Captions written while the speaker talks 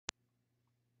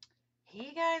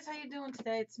Hey guys, how you doing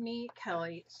today? It's me,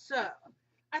 Kelly. So,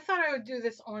 I thought I would do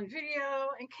this on video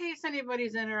in case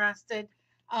anybody's interested,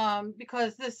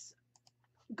 because this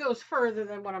goes further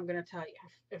than what I'm going to tell you,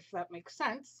 if that makes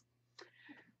sense.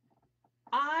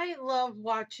 I love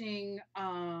watching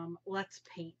Let's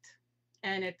Paint,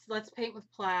 and it's Let's Paint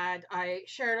with Plaid. I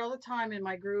share it all the time in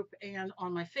my group and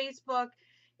on my Facebook.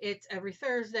 It's every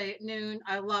Thursday at noon.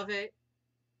 I love it.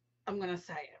 I'm going to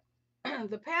say it.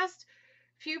 The past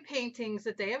few paintings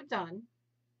that they have done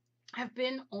have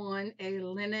been on a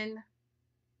linen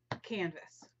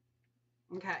canvas.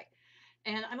 Okay.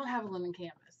 And I don't have a linen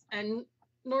canvas. And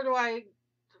nor do I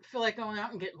feel like going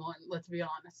out and getting one, let's be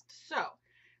honest. So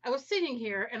I was sitting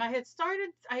here and I had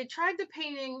tried the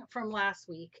painting from last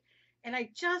week and I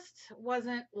just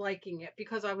wasn't liking it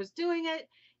because I was doing it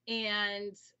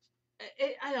and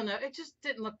I don't know, it just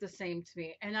didn't look the same to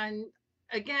me. And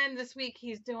again, this week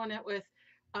he's doing it with,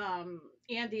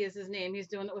 Andy is his name. He's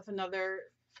doing it with another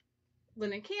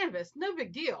linen canvas. No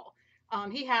big deal.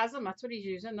 He has them. That's what he's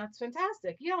using. That's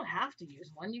fantastic. You don't have to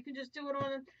use one. You can just do it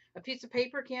on a piece of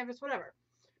paper, canvas, whatever.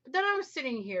 But then I was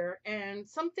sitting here, and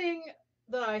something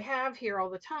that I have here all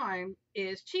the time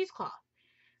is cheesecloth.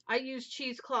 I use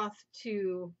cheesecloth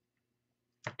to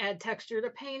add texture to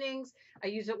paintings. I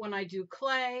use it when I do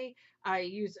clay. I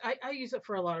use it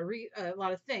for a lot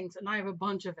of things, and I have a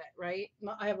bunch of it. Right?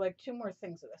 I have like two more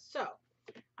things of this. So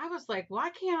I was like, why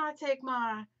can't I take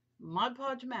my Mod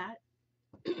Podge mat,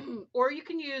 or you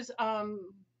can use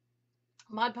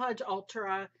Mod Podge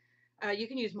Ultra. You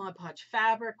can use Mod Podge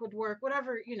fabric would work.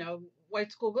 Whatever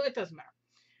white school. It doesn't matter.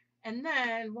 And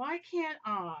then why can't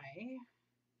I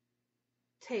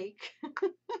take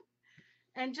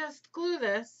and just glue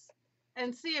this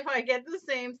and see if I get the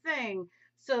same thing?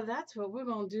 So that's what we're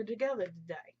gonna do together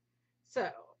today. So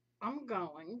I'm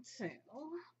going to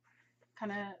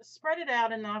kind of spread it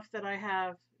out enough that I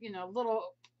have, little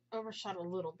overshot a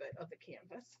little bit of the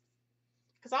canvas.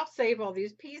 Because I'll save all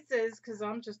these pieces because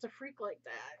I'm just a freak like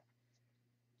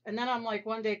that. And then I'm like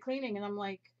one day cleaning and I'm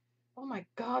like, oh my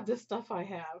God, this stuff I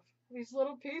have, these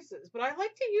little pieces. But I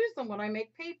like to use them when I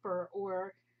make paper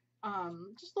or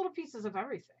just little pieces of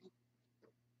everything,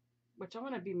 which I'm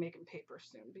going to be making paper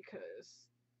soon because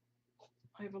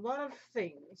I have a lot of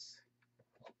things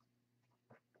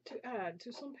to add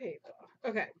to some paper.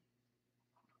 Okay.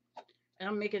 And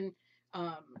I'm making,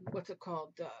 what's it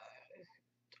called?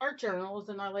 Art journals,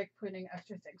 and I like putting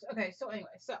extra things. Okay, so anyway,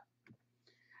 so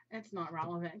it's not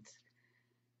relevant.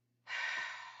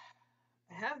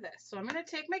 I have this. So I'm going to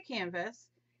take my canvas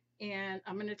and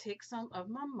I'm going to take some of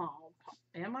my Mod.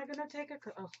 Am I going to take a...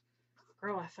 Oh,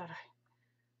 girl, I thought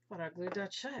I glued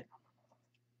that shut.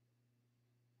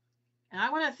 And I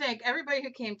want to thank everybody who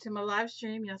came to my live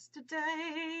stream yesterday.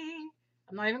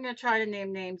 I'm not even going to try to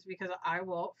name names because I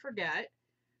will forget.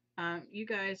 You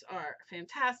guys are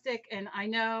fantastic. And I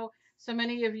know so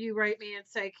many of you write me and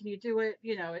say, can you do it,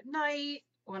 at night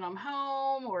when I'm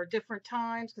home or different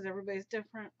times because everybody's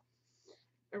different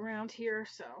around here.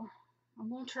 So I'm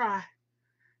going to try.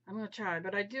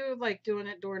 But I do like doing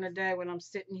it during the day when I'm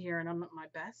sitting here and I'm at my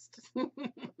best.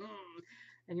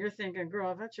 And you're thinking,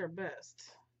 girl, if that's your best,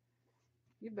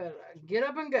 you better get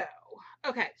up and go.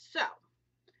 Okay, so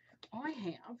I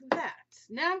have that.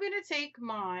 Now I'm going to take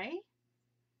my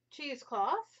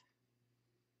cheesecloth.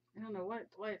 I don't know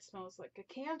why it smells like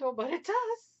a candle, but it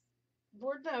does.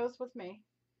 Lord knows with me.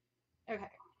 Okay.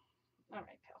 All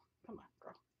right, pal. Come on,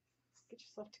 girl. Get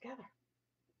yourself together.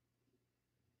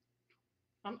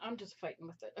 I'm just fighting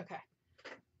with it. Okay.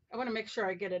 I want to make sure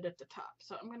I get it at the top.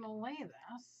 So I'm going to lay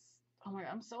this. Oh my God,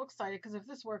 I'm so excited because if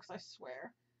this works, I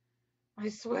swear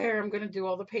I'm going to do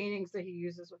all the paintings that he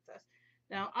uses with this.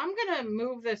 Now I'm going to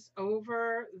move this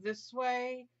over this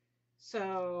way.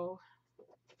 So,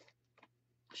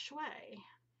 shway.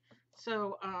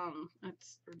 So,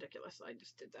 that's ridiculous. I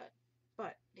just did that.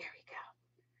 But there we go.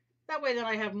 That way then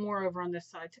I have more over on this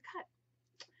side to cut.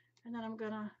 And then I'm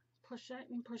going to push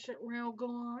it real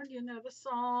good. You know the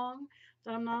song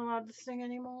that I'm not allowed to sing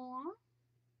anymore.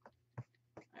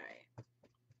 All right.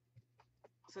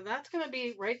 So that's going to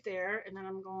be right there. And then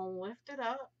I'm going to lift it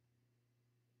up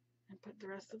and put the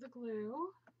rest of the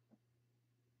glue.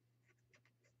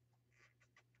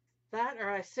 That or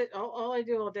I sit, all I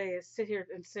do all day is sit here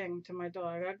and sing to my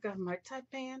dog. I've got my tight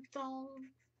pants on.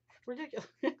 Ridiculous.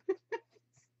 Okay.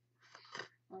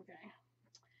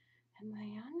 And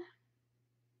then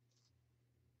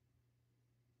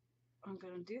I'm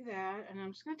going to do that. And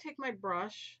I'm just going to take my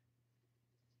brush.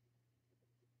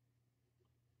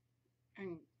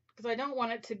 And because I don't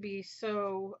want it to be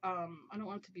so, I don't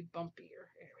want it to be bumpier.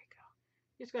 There we go.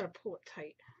 You just got to pull it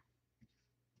tight.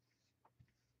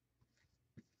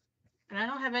 And I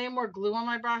don't have any more glue on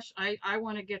my brush. I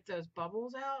want to get those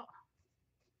bubbles out,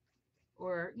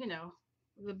 or, you know,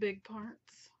 the big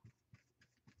parts.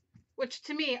 Which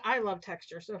to me, I love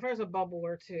texture. So if there's a bubble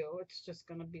or two, it's just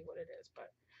going to be what it is.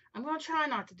 But I'm going to try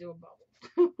not to do a bubble.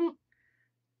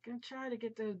 Going to try to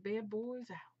get those bad boys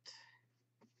out.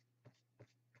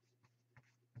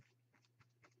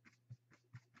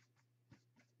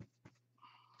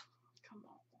 Come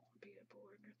on, bad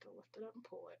boy. I have to lift it up and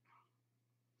pull it.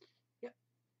 Yep.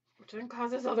 Which then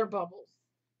causes other bubbles.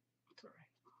 That's all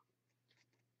right.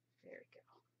 There we go.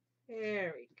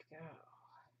 There we go.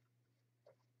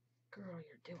 Girl,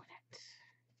 you're doing it.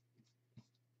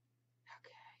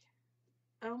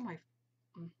 Okay. Oh my.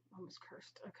 Almost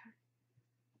cursed. Okay.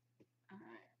 All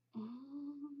right.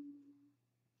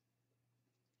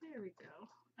 There we go.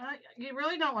 You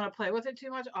really don't want to play with it too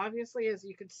much. Obviously, as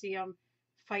you can see, I'm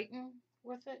fighting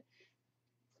with it.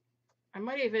 I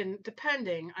might even,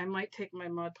 depending, I might take my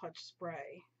Mod Podge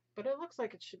spray. But it looks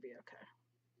like it should be okay.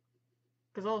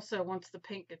 Because also, once the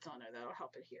paint gets on it, that'll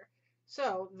help it here.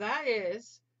 So, that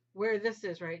is where this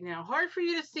is right now. Hard for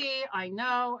you to see, I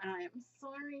know, and I am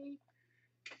sorry.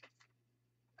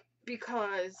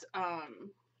 Because,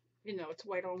 you know, it's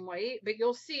white on white. But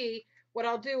you'll see, what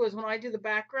I'll do is when I do the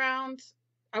background,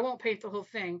 I won't paint the whole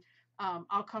thing.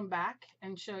 I'll come back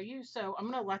and show you. So I'm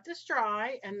going to let this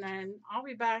dry, and then I'll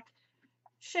be back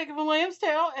shaking the lamb's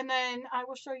tail, and then I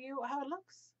will show you how it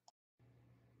looks.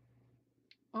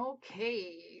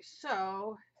 Okay,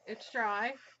 so it's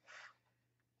dry.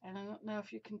 And I don't know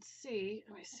if you can see.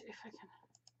 Let me see if I can.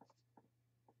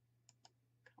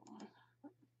 Come on.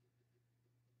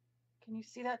 Can you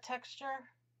see that texture?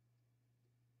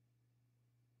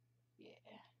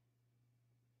 Yeah.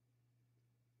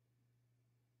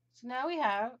 So now we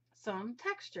have some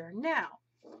texture. Now,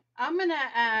 I'm going to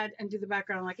add and do the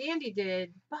background like Andy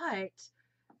did, but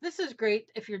this is great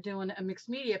if you're doing a mixed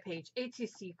media page,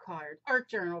 ATC card, art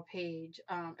journal page,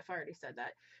 if I already said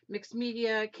that, mixed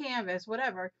media, canvas,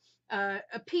 whatever, a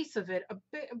piece of it, a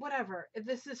bit, whatever.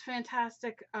 This is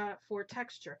fantastic for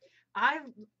texture. I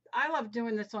love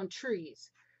doing this on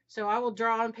trees. So I will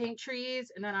draw and paint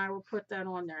trees, and then I will put that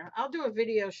on there. I'll do a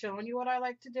video showing you what I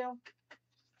like to do.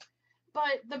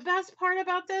 But the best part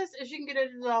about this is you can get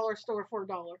it at the dollar store for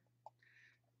 $1.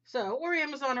 So, or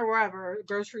Amazon or wherever,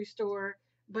 grocery store.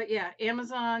 But yeah,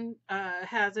 Amazon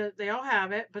has it. They all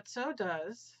have it, but so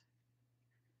does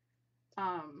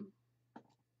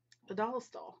the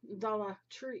Dollar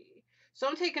Tree. So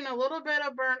I'm taking a little bit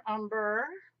of burnt umber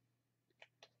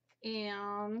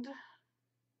and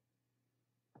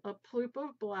a ploop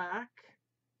of black.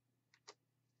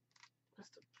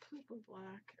 Just a ploop of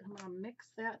black. I'm going to mix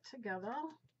that together.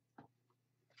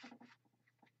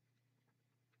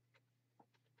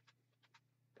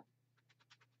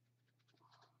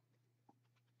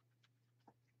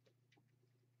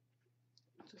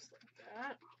 Just like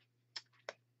that.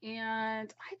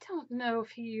 And I don't know if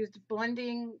he used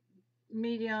blending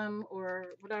medium or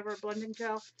whatever, blending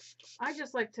gel. I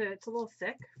just like to, it's a little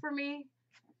thick for me.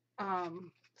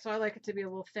 So I like it to be a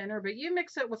little thinner, but you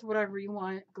mix it with whatever you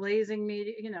want, glazing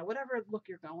media, you know, whatever look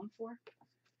you're going for.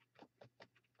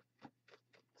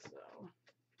 So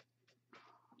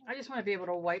I just want to be able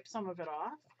to wipe some of it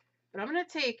off, but I'm going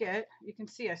to take it. You can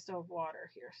see I still have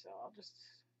water here, so I'll just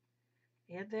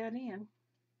add that in.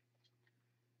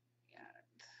 Yeah,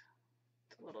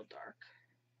 it's a little dark,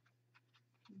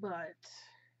 but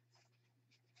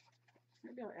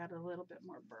maybe I'll add a little bit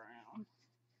more brown.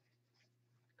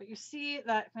 But you see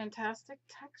that fantastic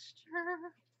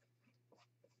texture?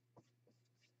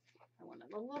 I want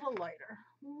it a little lighter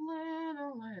with a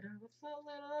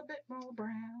little bit more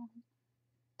brown.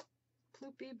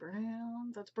 Ploopy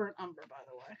brown. That's burnt umber, by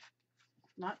the way,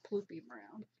 not ploopy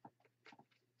brown.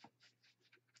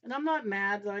 And I'm not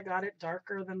mad that I got it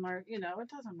darker than my, you know, it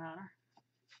doesn't matter.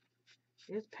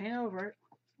 Just paint over it.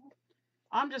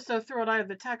 I'm just so thrilled I have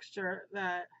the texture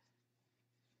that,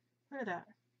 look at that.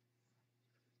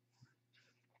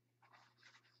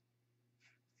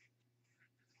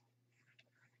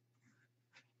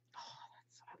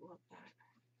 I love that.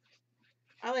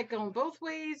 I like going both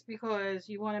ways because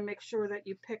you want to make sure that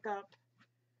you pick up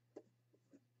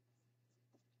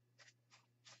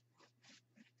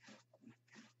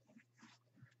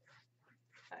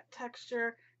that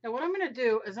texture. Now what I'm going to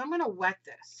do is I'm going to wet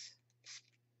this.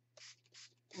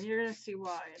 And you're going to see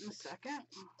why in a second.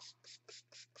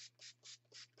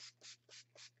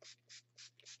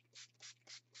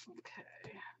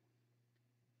 Okay.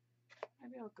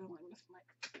 Maybe I'll go in with my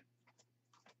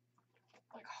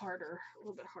harder, a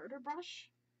little bit harder brush.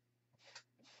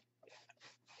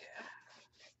 Yeah.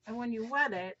 And when you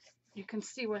wet it, you can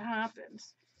see what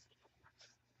happens.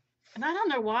 And I don't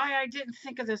know why I didn't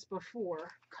think of this before.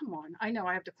 Come on. I know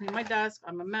I have to clean my desk.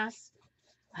 I'm a mess.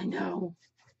 I know.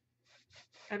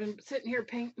 I've been sitting here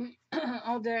painting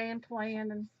all day and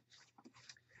playing and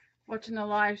watching the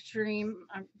live stream.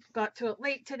 I got to it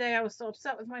late today. I was so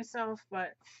upset with myself,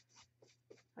 but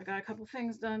I got a couple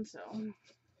things done, so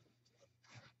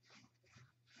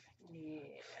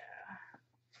yeah.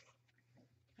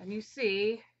 And you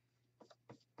see,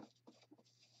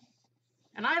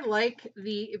 and I like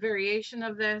the variation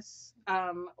of this,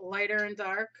 lighter and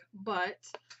dark, but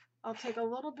I'll take a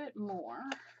little bit more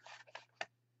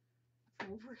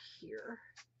over here.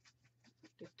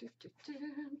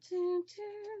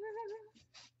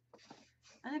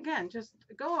 And again, just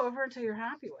go over until you're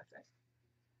happy with it.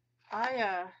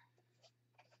 I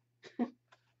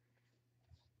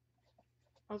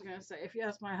was gonna say, if you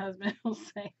ask my husband, he'll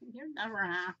say, "You're never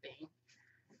happy."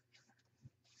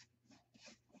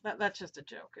 That's just a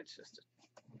joke. It's just,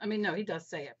 I mean, no, he does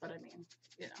say it, but I mean,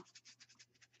 you know.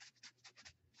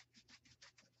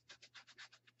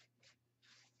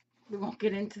 We won't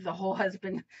get into the whole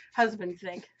husband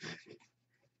thing.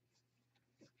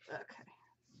 Okay.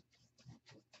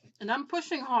 And I'm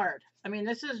pushing hard. I mean,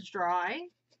 this is dry,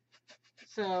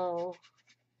 so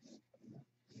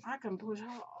I can push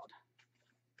hard.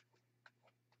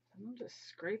 I'm just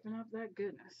scraping up that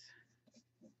goodness.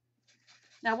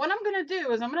 Now, what I'm going to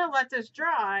do is I'm going to let this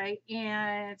dry,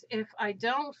 and if I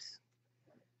don't,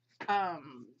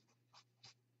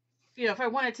 you know, if I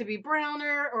want it to be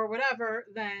browner or whatever,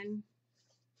 then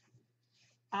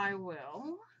I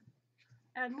will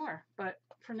add more. But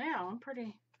for now, I'm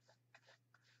pretty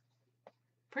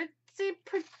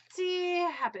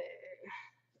happy.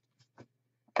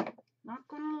 Not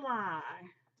gonna lie.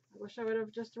 I wish I would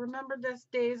have just remembered this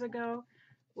days ago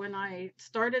when I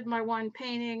started my one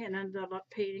painting and ended up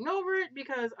painting over it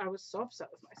because I was so upset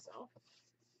with myself.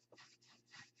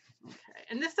 Okay,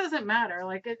 and this doesn't matter,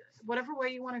 like it, whatever way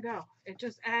you want to go, it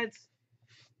just adds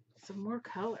some more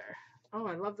color. Oh,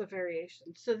 I love the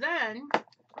variation. So then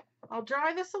I'll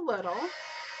dry this a little.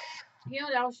 You know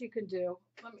what else you can do?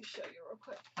 Let me show you real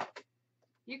quick.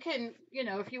 You can, you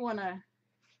know, if you want to,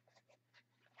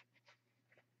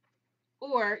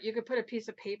 or you could put a piece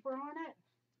of paper on it.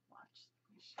 Watch.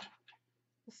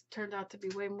 This turned out to be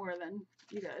way more than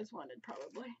you guys wanted,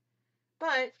 probably.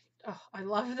 But, oh, I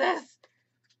love this.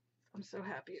 I'm so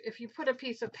happy. If you put a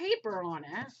piece of paper on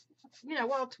it, you know,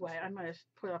 while it's wet, I might have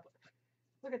put up,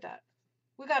 look at that.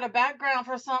 We got a background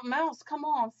for something else. Come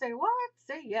on, say what?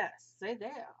 Say yes. Say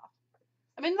there.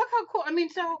 I mean, look how cool. I mean,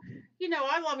 so, you know,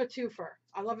 I love a 2-fur.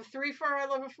 I love a 3-fur. I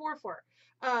love a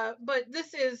 4-fur. But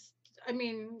this is, I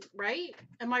mean, right?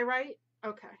 Am I right?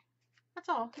 Okay. That's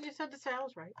all. You just had to say I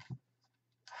was right.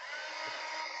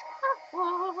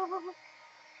 Oh,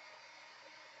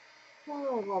 I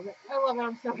love it. I love it.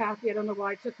 I'm so happy. I don't know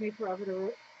why it took me forever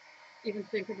to even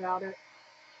think about it.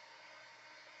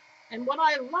 And what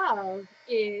I love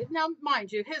is, now,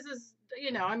 mind you, his is,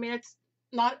 you know, I mean, it's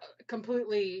not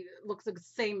completely looks the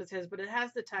same as his, but it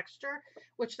has the texture,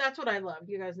 which that's what I love.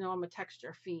 You guys know I'm a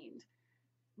texture fiend.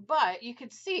 But you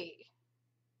could see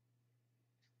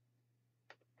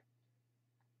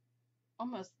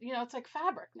almost, you know, it's like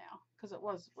fabric now because it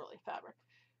was really fabric.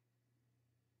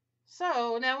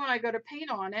 So now when I go to paint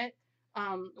on it,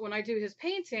 when I do his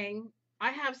painting,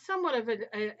 I have somewhat of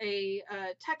a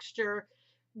texture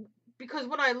because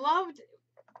what I loved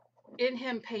in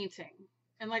him painting,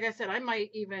 and like I said, I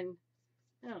might even,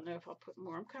 I don't know if I'll put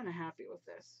more. I'm kind of happy with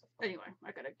this. Anyway,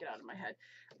 I got to get out of my head.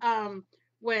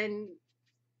 When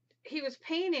he was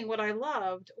painting, what I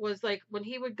loved was like when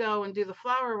he would go and do the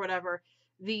flower or whatever,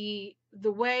 the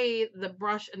way the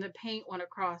brush and the paint went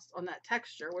across on that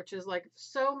texture, which is like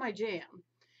so my jam.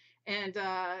 And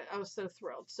I was so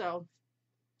thrilled. So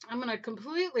I'm going to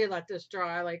completely let this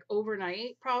dry like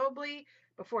overnight probably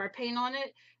before I paint on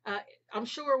it. I'm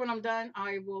sure when I'm done,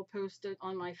 I will post it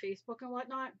on my Facebook and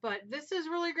whatnot. But this is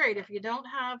really great if you don't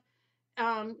have,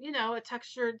 you know, a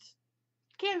textured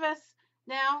canvas.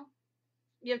 Now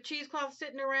you have cheesecloth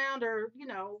sitting around, or you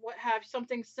know what have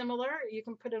something similar, you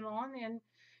can put it on and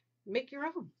make your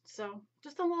own. So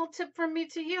just a little tip from me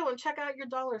to you, and check out your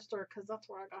dollar store because that's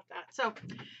where I got that. So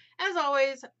as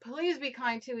always, please be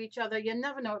kind to each other. You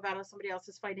never know what battle somebody else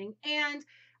is fighting. And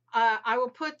I will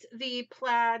put the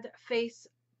plaid face,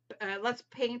 let's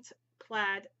paint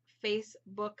plaid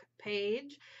Facebook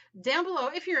page down below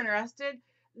if you're interested.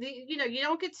 You know, you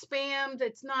don't get spammed.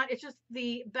 It's just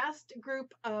the best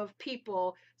group of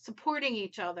people supporting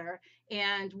each other.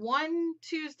 And one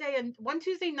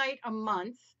Tuesday night a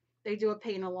month, They do a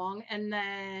paint along, and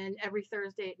then every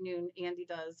Thursday at noon, Andy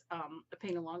does a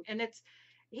paint along, and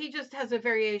he just has a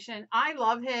variation. I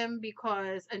love him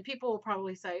because, and people will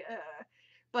probably say,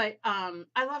 but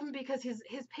I love him because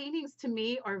his paintings to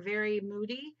me are very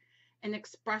moody and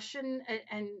expression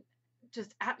and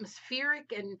just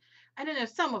atmospheric, and I don't know,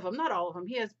 some of them, not all of them.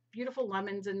 He has beautiful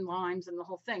lemons and limes and the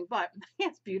whole thing, but he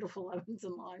has beautiful lemons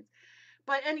and limes.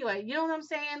 But anyway, you know what I'm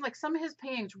saying? Like some of his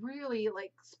paintings really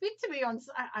like speak to me on.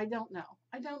 I don't know.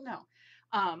 I don't know.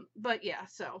 But yeah,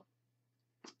 so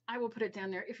I will put it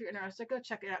down there if you're interested. Go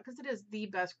check it out because it is the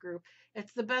best group.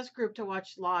 It's the best group to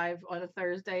watch live on a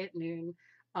Thursday at noon.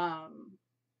 Um,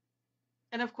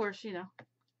 and of course, you know,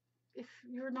 if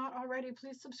you're not already,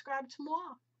 please subscribe to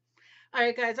moi. All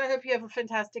right, guys. I hope you have a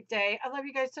fantastic day. I love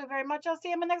you guys so very much. I'll see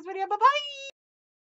you in my next video. Bye bye.